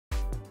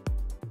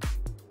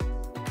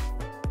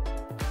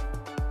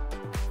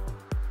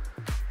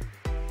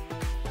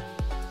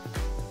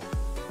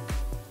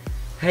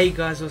Hey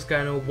guys, what's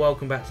going on?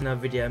 Welcome back to another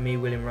video. Me,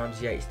 William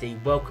Ramsey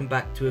HD. Welcome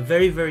back to a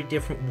very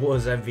different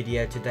Warzone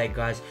video today,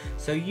 guys.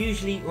 So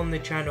usually on the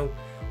channel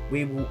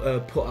we will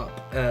put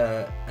up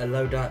a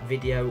loadout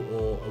video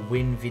or a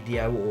win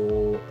video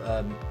or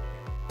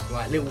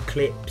like little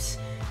clips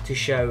to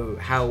show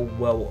how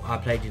well I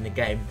played in the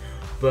game.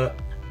 But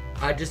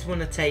I just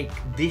want to take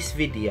this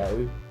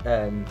video.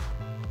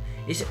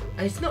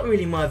 It's not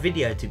really my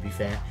video, to be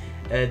fair.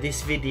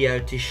 This video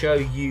to show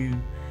you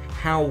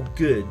how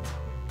good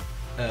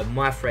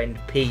my friend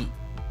Pete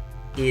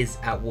is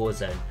at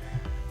Warzone.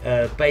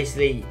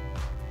 Basically,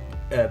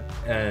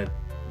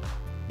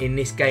 in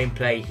this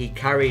gameplay, he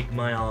carried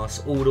my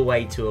ass all the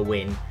way to a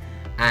win,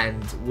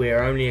 and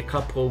we're only a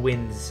couple of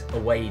wins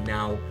away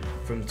now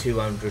from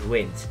 200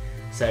 wins.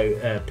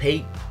 So,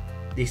 Pete,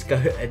 this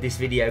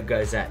video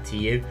goes out to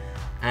you.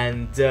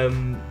 And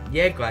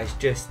yeah, guys,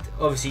 just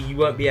obviously you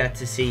won't be able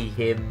to see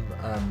him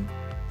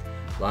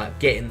like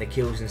getting the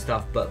kills and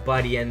stuff, but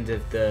by the end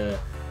of the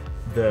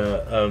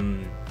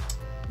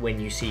when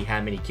you see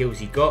how many kills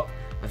he got,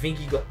 I think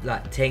he got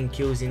like 10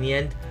 kills in the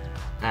end,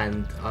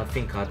 and I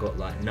think I got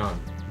like none,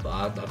 but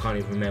I can't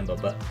even remember.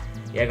 But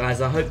yeah,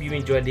 guys, I hope you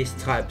enjoyed this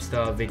type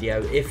style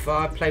video. If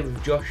I play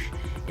with Josh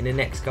in the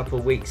next couple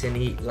of weeks and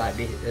he like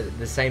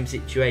the same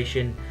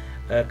situation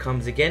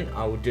comes again,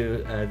 I will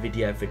do a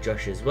video for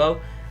Josh as well,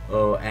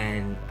 or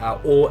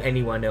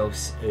anyone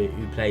else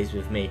who plays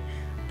with me.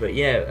 But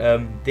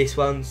yeah, this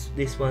one's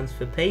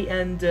for Pete,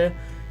 and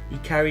he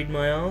carried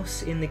my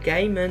ass in the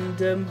game.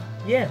 And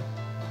yeah,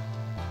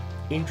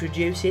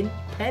 introducing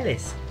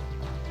Pxllis.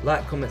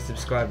 Like, comment,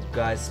 subscribe,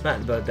 guys. Smack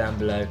the bell down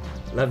below.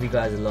 Love you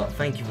guys a lot.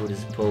 Thank you for the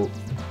support.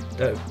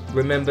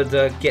 Remember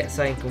to get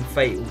something on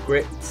Fatal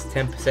Grips,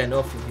 10%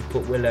 off if you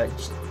put Will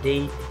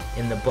HD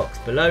in the box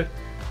below.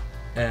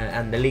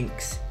 And the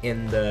links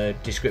in the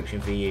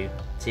description for you.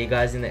 See you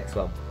guys in the next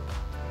one.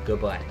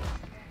 Goodbye.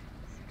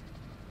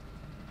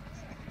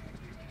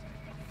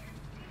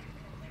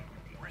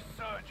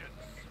 Resurgence.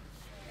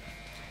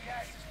 The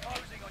gas is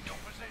closing on your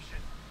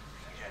position.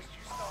 Suggest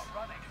you start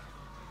running.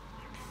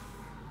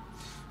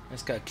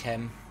 Let's go,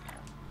 Kem.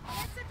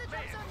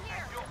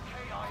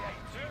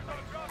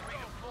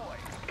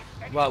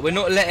 Right, we're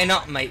not letting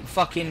up, mate.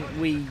 Fucking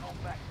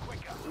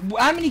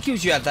How many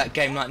kills you had that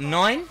game? Like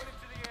 9?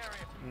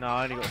 No,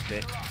 I only got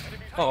 6.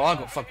 Oh, I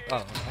got Oh, I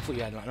thought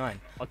you had like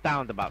 9. I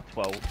downed about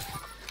 12.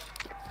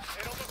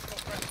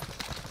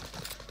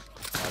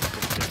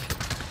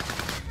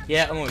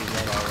 Yeah, I'm already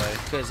dead,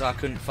 because I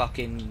couldn't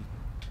fucking...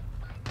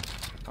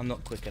 I'm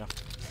not quick enough.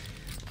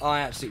 I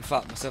absolutely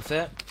fucked myself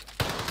there.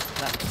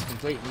 That was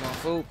completely my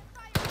fault.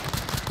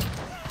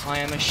 I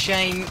am a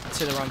shame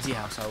to the Ramsey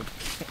household.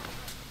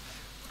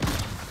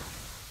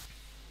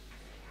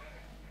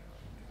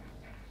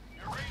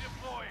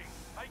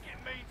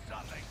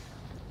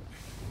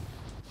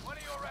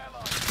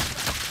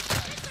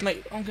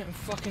 Mate, I'm getting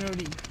fucking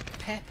already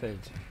peppered.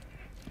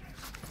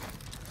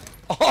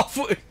 Oh, I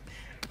thought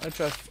I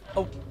tried.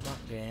 Oh,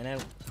 fucking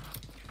hell.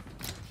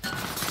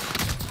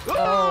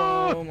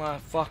 Oh my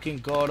fucking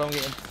god! I'm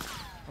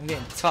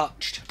getting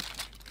touched.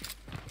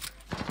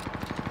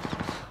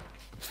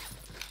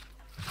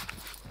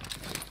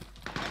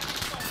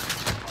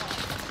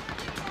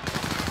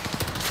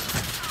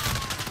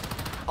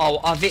 Oh,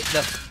 I've hit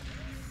the.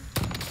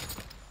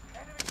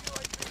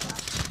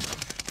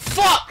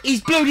 Fuck!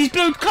 He's blue! He's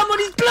blue! Come on!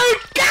 He's blue!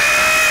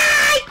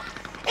 Guy!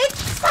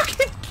 It's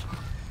fucking.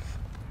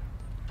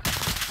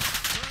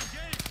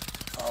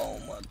 Oh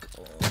my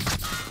god!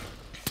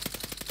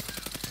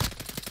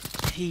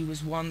 He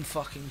was one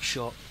fucking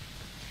shot.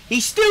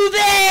 He's still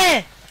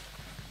there!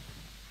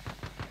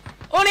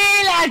 On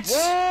here, lads!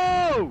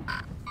 Whoa!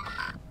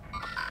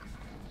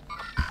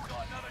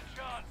 Got another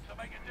chance to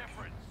make a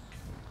difference.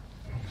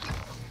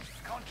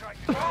 Contract.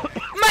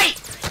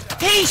 Mate!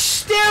 He's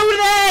still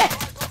there!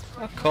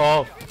 Fuck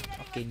off.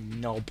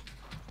 Fucking knob.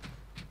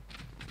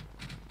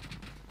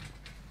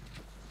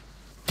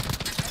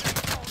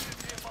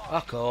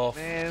 Fuck off.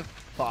 Man,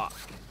 fuck.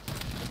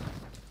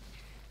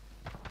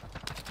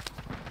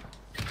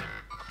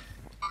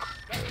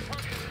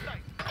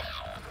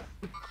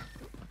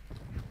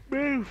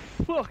 Man,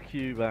 fuck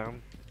you,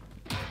 man.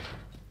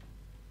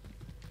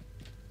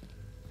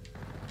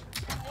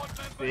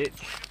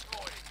 Bitch.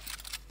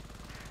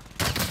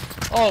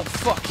 Oh,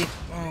 fuck it.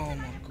 Oh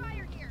my god.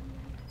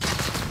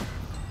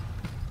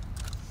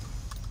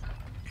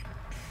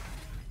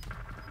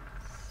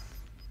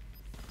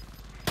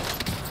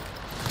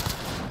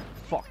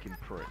 Fucking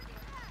prick.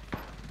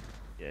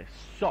 Yeah,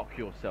 sock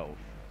yourself.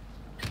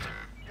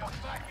 You're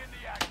back in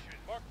the action.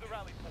 Mark the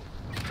rally point.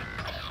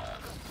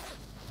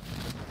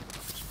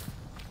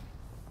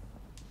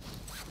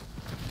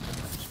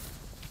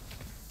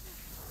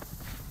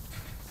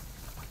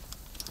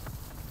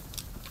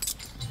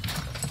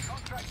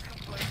 Contract's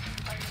complete.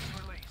 Payments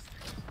released.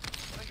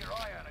 Put your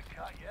eye on a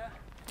cut, yeah?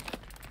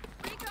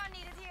 Recon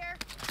needed here.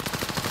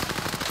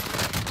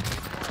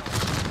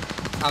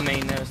 I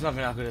mean, there was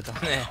nothing I could have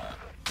done there.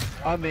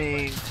 I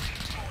mean,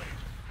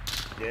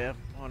 yeah,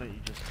 Why don't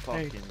you just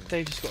fucking...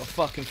 They just got a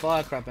fucking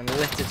fire crab and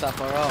lit it up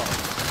our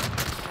arse.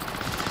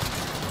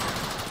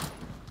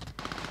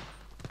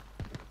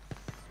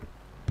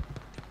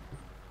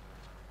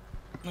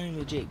 No,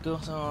 legit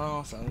got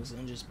our arseholes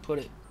and just put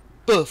it,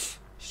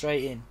 boof,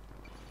 straight in.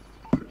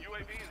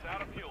 UAV is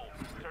out of fuel.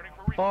 Turning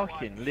for resupply.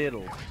 Fucking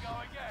little. Here we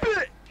go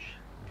again.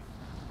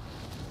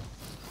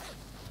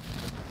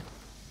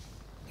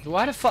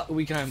 Why the fuck are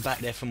we going back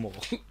there for more?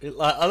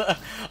 Like,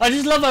 I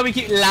just love how we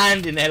keep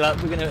landing there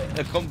like we're gonna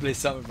accomplish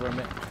something for a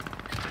minute.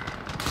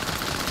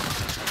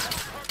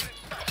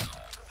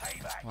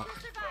 Payback. Right,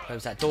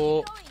 close that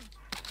door.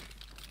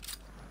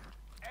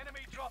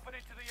 Enemy dropping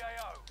into the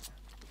AO.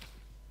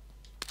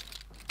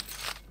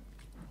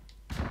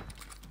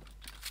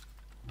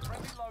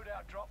 Friendly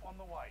loadout drop on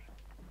the way.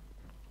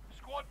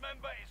 Squad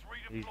member is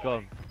redeployed. He's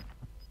gone.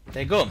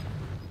 They're gone.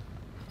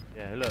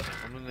 Yeah, look.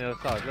 I'm on the other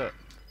side, look.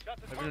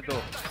 Open the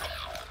door.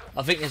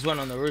 I think there's one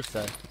on the roof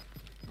though.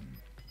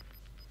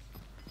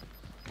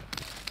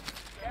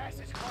 Gas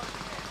is closing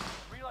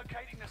in.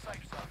 Relocating the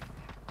safe zone.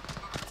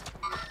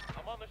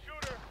 I'm on the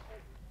shooter.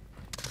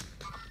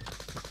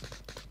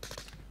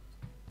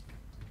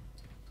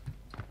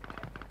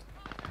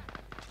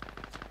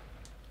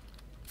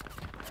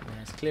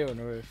 Yeah, it's clear on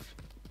the roof.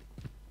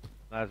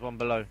 No, there's one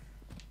below.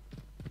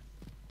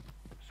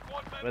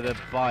 Squad member Where the is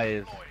buy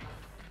is. redeployed.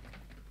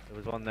 There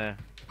was one there.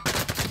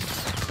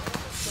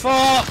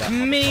 Fuck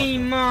me,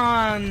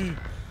 man!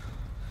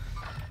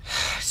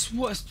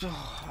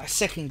 I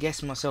second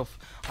guessed myself.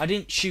 I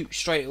didn't shoot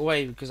straight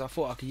away because I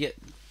thought I could get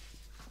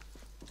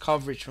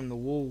coverage from the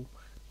wall.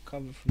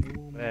 Cover from the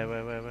wall. Man.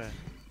 Where?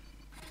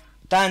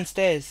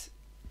 Downstairs.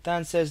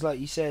 Downstairs, like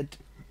you said.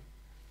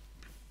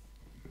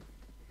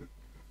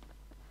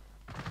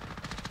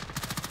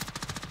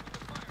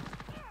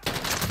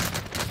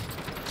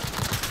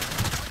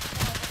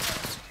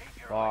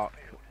 Keep your eyes Fuck.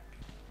 peeled.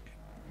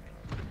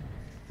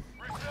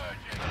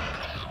 Resurging.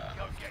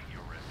 Go get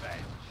your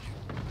revenge.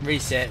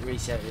 Reset.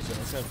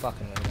 Let's go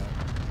fucking load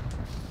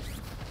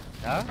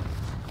out. Huh?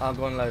 I'll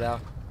go and load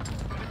out.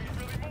 Enemies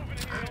really moving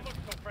here. They don't look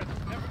so friendly.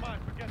 Never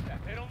mind, forget that.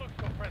 They don't look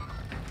so friendly.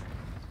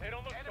 They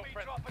don't look so friendly.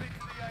 Enemy dropping into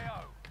the AO.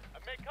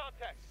 I've made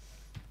contact.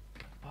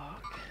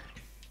 Fuck.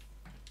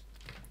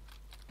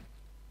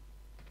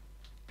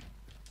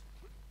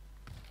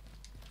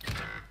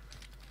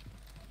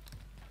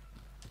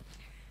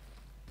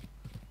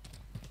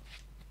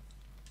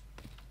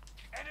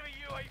 Enemy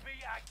UAV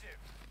active.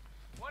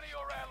 One of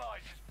your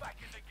allies is back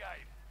in the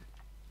game.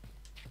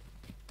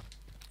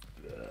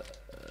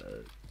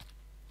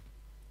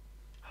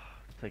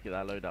 Take it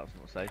that loadout's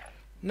not safe.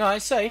 No,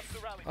 it's safe.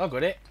 I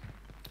got it.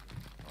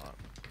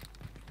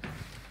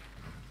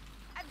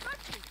 I've got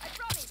you, I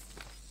promise.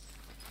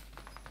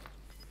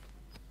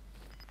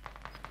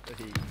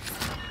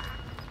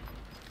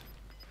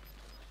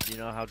 You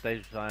know how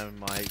dangerous I am in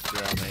my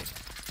HDR, mate.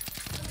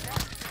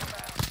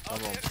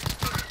 Come on.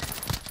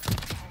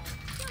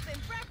 You've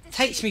been practicing.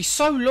 Takes me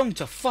so long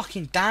to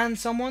fucking down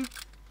someone.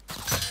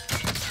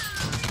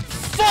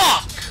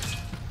 Fuck!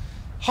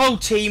 Whole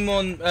team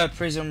on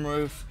prison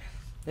roof.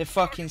 They're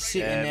fucking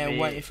sitting there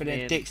waiting for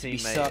their dicks to be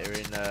sucked. Are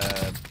in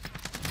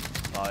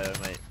bio,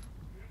 mate.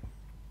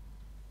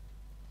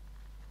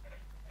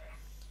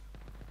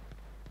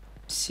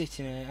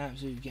 Sitting there,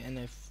 absolutely getting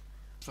their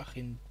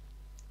fucking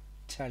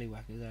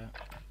tallywhackers out.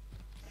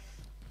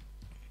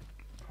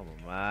 Come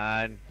on,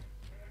 man.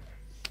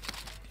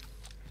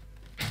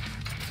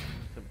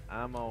 Some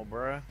ammo,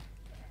 bruh.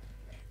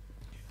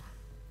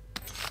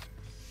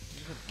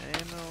 Some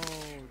ammo,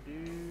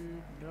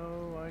 dude.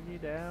 No, I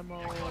need ammo.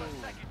 You've got a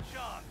second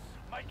chance.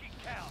 Make it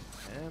count.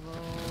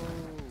 Ammo.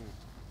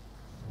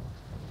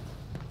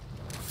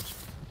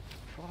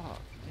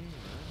 Fuck me,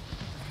 man.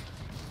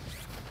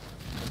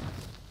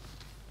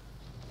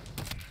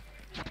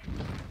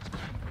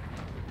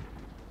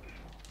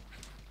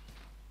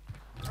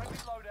 Friendly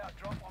loadout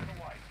drop on the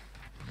way.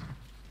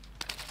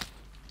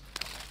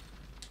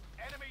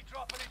 Enemy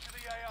dropping into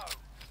the AO.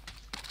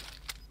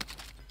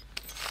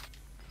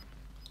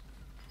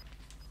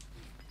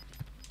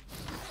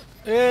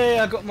 Hey,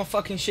 I got my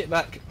fucking shit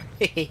back.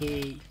 Gas is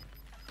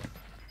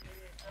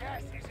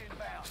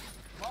inbound.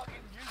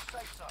 Marking new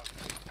safe zone.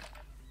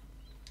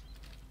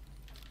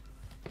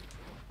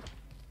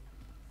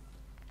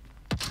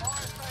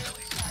 Fire sale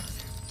is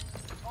active.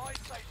 Buy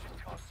station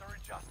costs are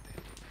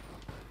adjusted.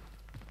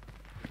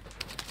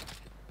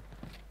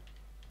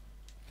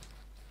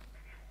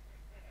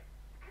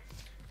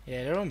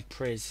 Yeah, they're on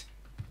Priz.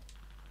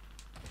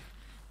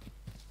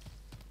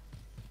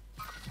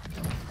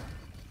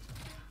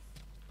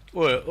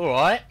 Well,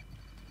 alright.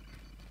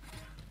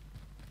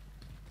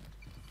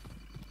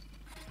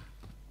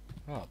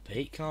 Oh,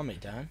 Pete, calm it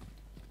down.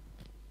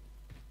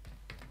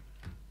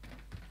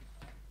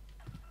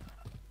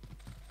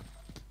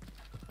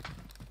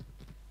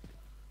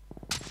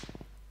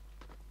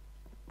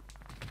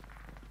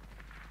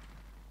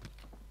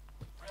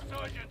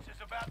 Resurgence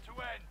is about to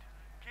end.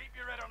 Keep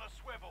your head on a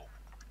swivel.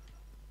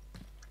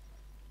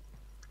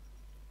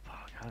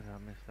 Fuck, how did I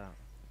miss that?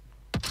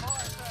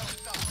 Fire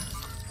sale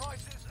done.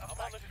 prices are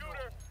back to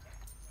normal.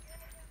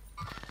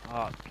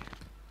 Fuck.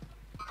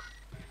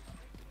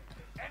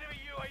 Enemy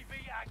UAV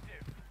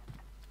active.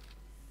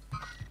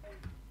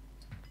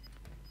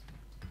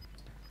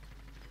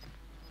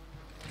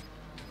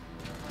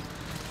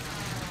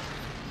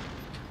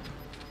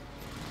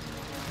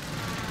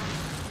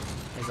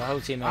 There's a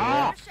whole team over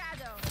Ah!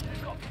 Shadow.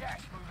 They've got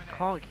gas moving in.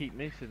 Can't keep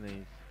missing these.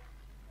 there.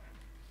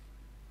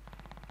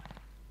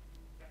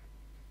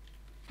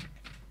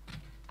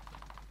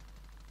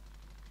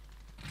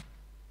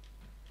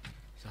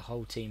 There's a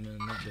whole team in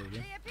that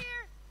building. They appear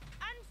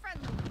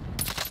unfriendly.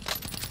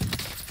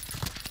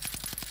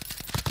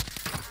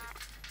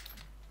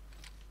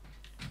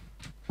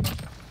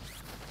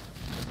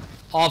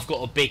 I've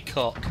got a big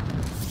cock.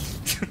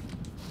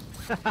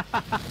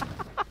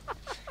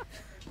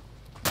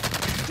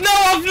 No,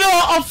 I've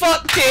not! I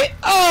fucked it!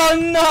 Oh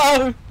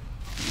no!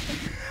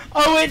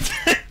 I went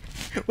to,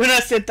 when I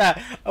said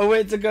that, I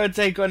went to go and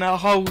take on a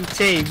whole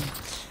team,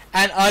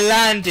 and I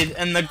landed,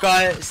 and the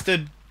guy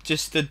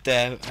just stood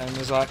there and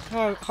was like,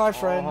 "Oh, hi,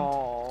 friend."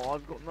 Oh,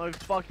 I've got no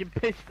fucking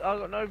piss. I've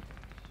got no.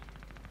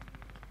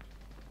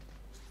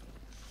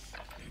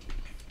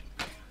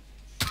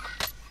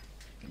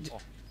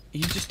 Are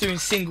you just doing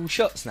single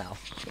shots now?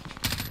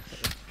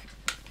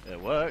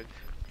 It worked.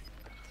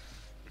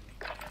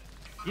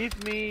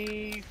 Give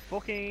me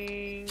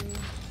fucking.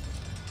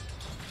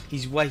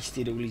 He's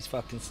wasted all his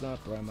fucking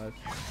sniper ammo.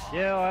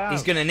 Yeah, I am.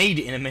 He's gonna need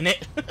it in a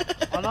minute.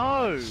 I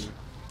know. Oh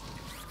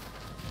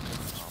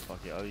fuck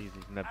it! I'll use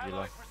his nebula.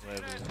 Allied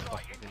Whatever precision the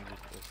fuck airstrike thing inbound.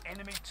 is.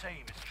 Enemy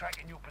team is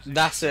tracking your position.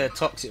 That's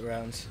toxic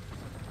rounds.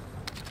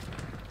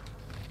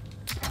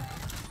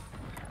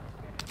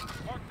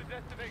 Mark the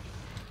destination.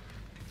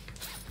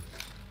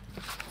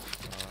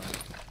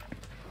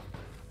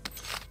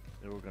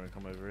 They're all gonna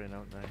come over in,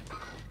 aren't they?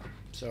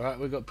 It's alright,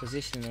 we've got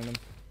position on them.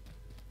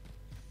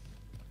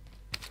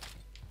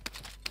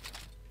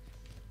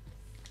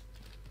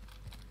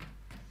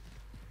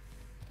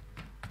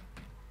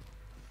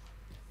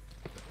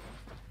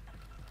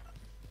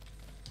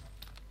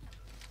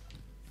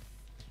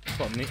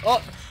 Got me.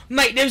 Oh,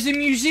 mate, there's a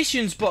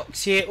musician's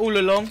box here all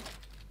along.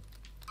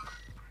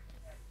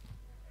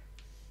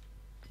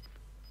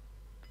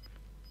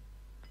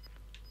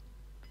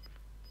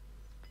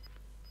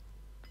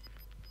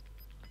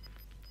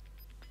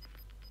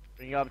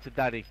 Bring it up to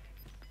daddy.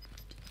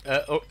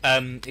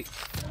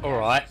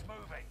 Alright. It's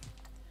moving.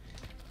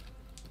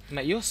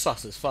 Mate, you're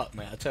sus as fuck,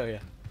 mate, I tell you.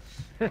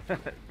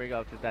 Bring it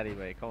up to daddy,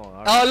 mate. Come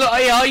on. Oh, look,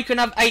 here, you can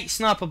have 8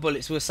 sniper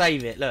bullets, we'll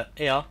save it. Look,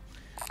 here.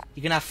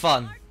 You can have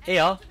fun.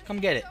 Here, come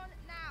get it. On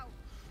now.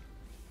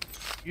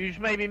 You just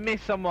made me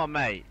miss someone,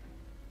 mate.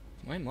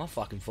 It ain't my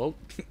fucking fault.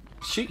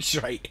 Shoot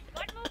straight.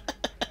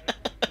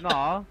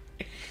 Nah.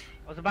 I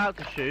was about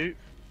to shoot.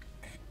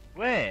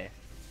 Where?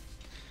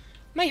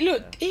 Mate,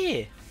 look,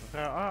 here.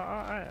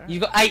 Alright.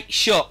 You've got 8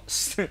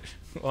 shots.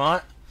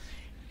 Right?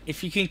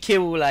 If you can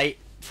kill all 8,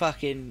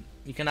 fucking,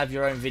 you can have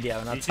your own video.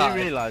 And I'll You do tell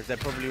you. realise they're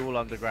probably all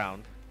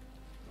underground.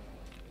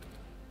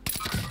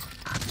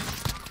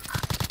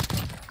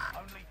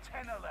 Only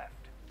 10 are left.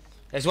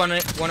 There's one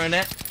on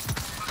there.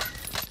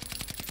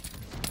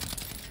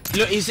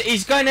 Look,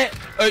 he's going it.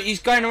 Oh, he's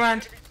going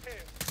around.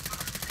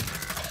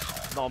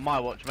 Not on my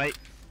watch, mate.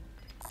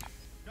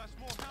 Got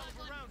small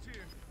caliber rounds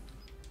here.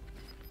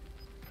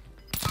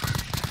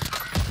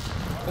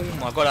 Oh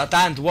my god, I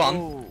downed one.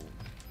 Ooh.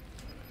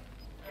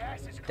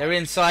 Gas is They're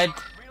inside. I'm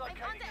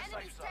relocating on the the safe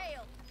enemy's zone.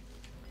 tail.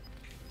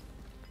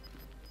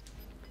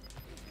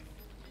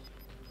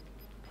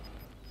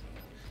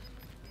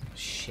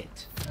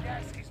 Shit.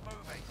 Gas is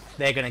moving.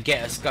 They're gonna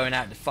get us going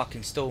out the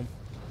fucking storm.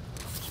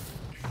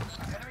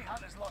 Enemy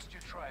hunters lost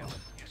your trail.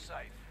 You're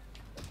safe.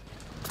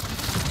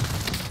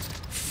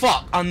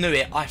 Fuck, I knew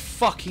it. I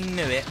fucking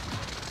knew it.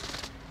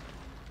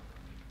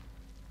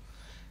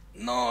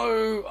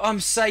 No, I'm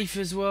safe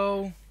as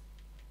well.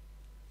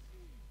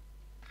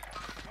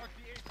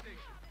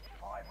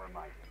 5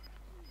 remaining.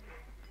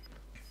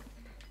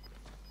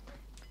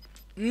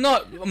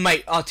 No,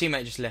 mate, our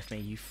teammate just left me,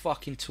 you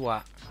fucking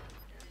twat.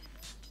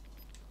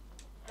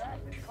 Gas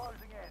is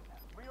closing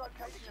in.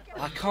 Relocating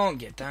the I can't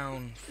get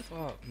down.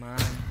 Fuck, man.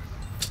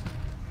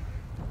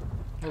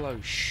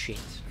 Hello, shit.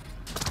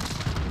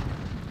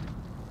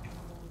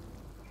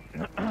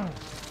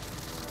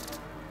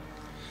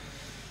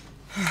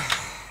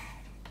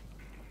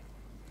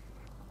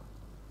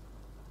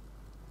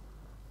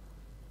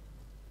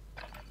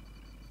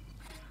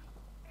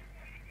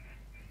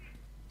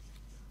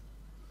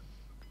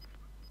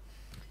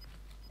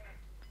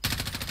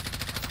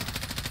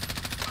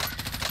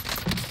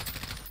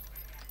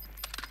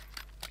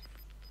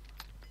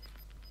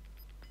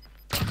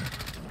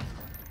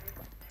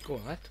 Go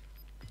on, lad.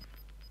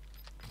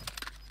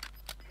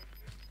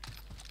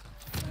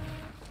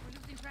 We're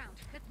losing ground.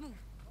 Let's move.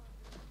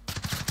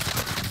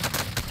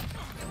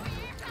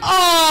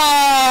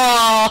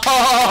 Oh!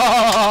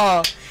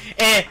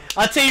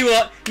 I'll tell you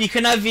what.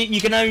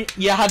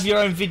 You have your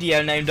own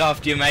video named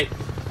after you, mate.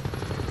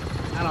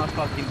 And I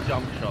fucking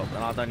jump shot, and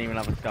I don't even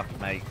have a scuff,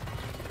 mate.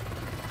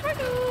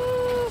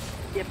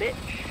 Yeah, bitch.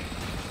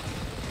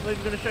 I'm not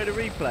even going to show the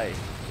replay.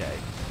 Okay.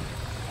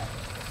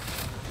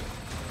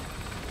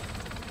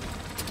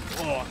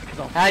 Oh,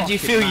 How do you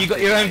feel you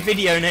got your own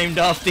video named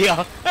after you?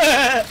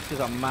 Because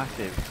I'm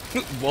massive.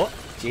 What?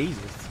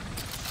 Jesus.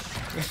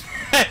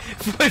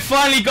 We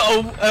finally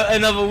got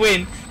another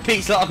win.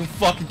 Pete's like, I can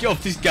fucking get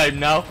off this game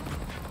now.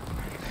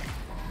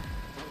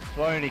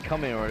 So I only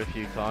come here a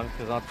few times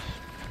because that's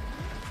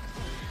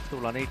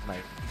all I need,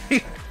 mate.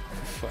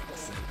 For fuck's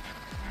sake.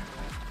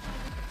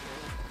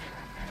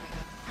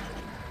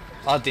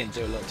 I didn't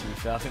do a lot to be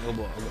fair. I think I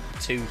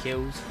got 2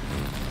 kills.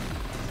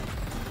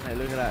 Hey,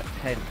 look at that,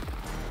 10.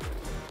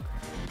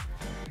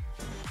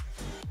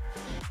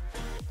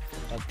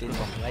 I didn't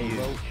play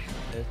well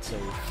at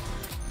all.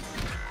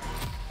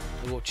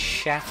 I got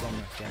shat on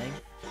that game.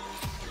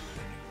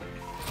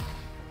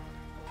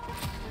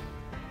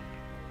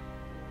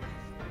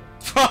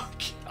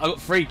 Fuck! I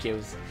got 3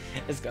 kills.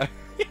 Let's go.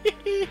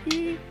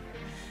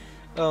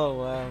 Oh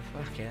wow,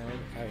 fuck yeah,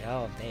 very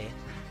hard there.